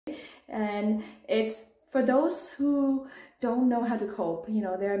And it's for those who don't know how to cope. You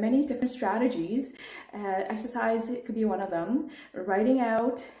know, there are many different strategies. Exercise, it could be one of them. Writing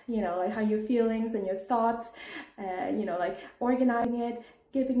out, you know, like how your feelings and your thoughts, you know, like organizing it,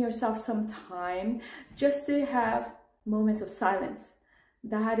 giving yourself some time just to have moments of silence.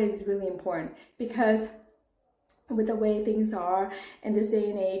 That is really important, because with the way things are in this day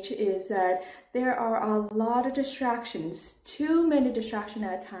and age is that there are a lot of distractions, too many distractions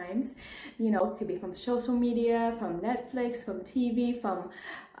at times. You know, it could be from social media, from Netflix, from TV, from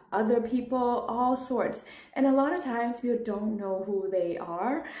other people, all sorts. And a lot of times people don't know who they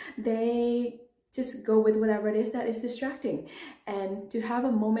are. They just go with whatever it is that is distracting. And to have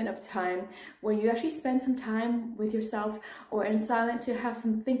a moment of time where you actually spend some time with yourself or in silence, to have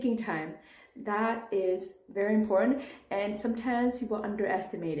some thinking time, that is very important. And sometimes people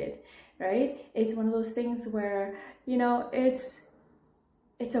underestimate it, right? It's one of those things where, you know, it's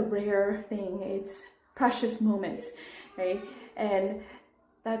a rare thing. It's precious moments, right? And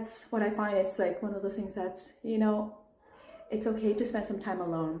that's what I find. It's like one of those things that's, you know, it's okay to spend some time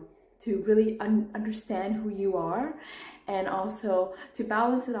alone, to really understand who you are, and also to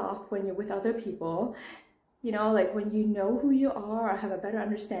balance it off when you're with other people. You know, like when you know who you are or have a better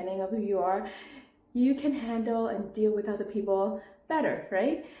understanding of who you are, you can handle and deal with other people better,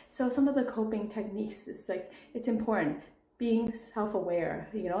 right? So some of the coping techniques is like, it's important. Being self-aware,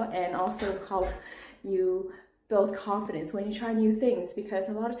 you know, and also help you build confidence when you try new things, because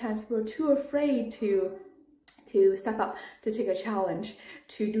a lot of times people are too afraid to step up, to take a challenge,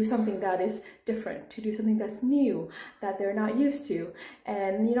 to do something that is different, to do something that's new, that they're not used to.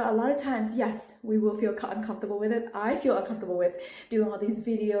 And, you know, a lot of times, yes, we will feel uncomfortable with it. I feel uncomfortable with doing all these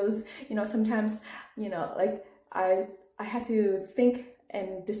videos. You know, sometimes, you know, like I had to think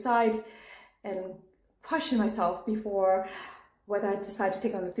and decide and question myself before whether I decide to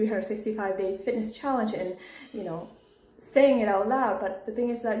take on the 365-day fitness challenge and, you know, saying it out loud. But the thing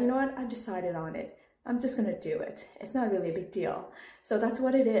is that, you know what, I decided on it. I'm just gonna do it. It's not really a big deal. So that's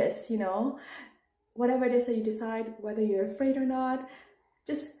what it is, you know. Whatever it is that you decide, whether you're afraid or not,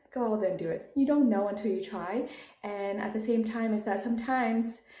 just go out there and do it. You don't know until you try. And at the same time is that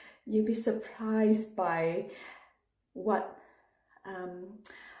sometimes you'll be surprised by what,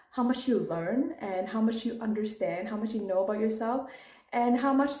 how much you learn and how much you understand, how much you know about yourself, and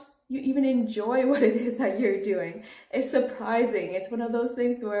how much you even enjoy what it is that you're doing. It's surprising. It's one of those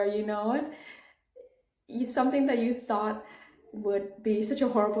things where, you know what, something that you thought would be such a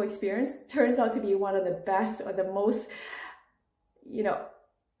horrible experience turns out to be one of the best, or the most, you know,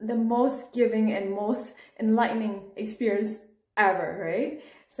 the most giving and most enlightening experience ever, right?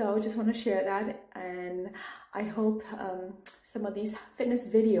 So I just want to share that, and I hope some of these fitness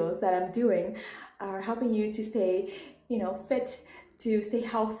videos that I'm doing are helping you to stay, you know, fit, to stay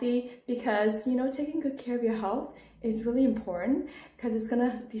healthy, because, you know, taking good care of your health is really important, because it's going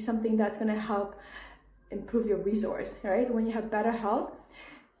to be something that's going to help improve your resource, right? When you have better health,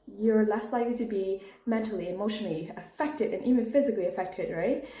 you're less likely to be mentally, emotionally affected, and even physically affected,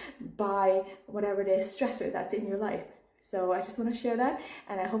 right, by whatever it is stressor that's in your life. So I just want to share that,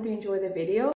 and I hope you enjoy the video.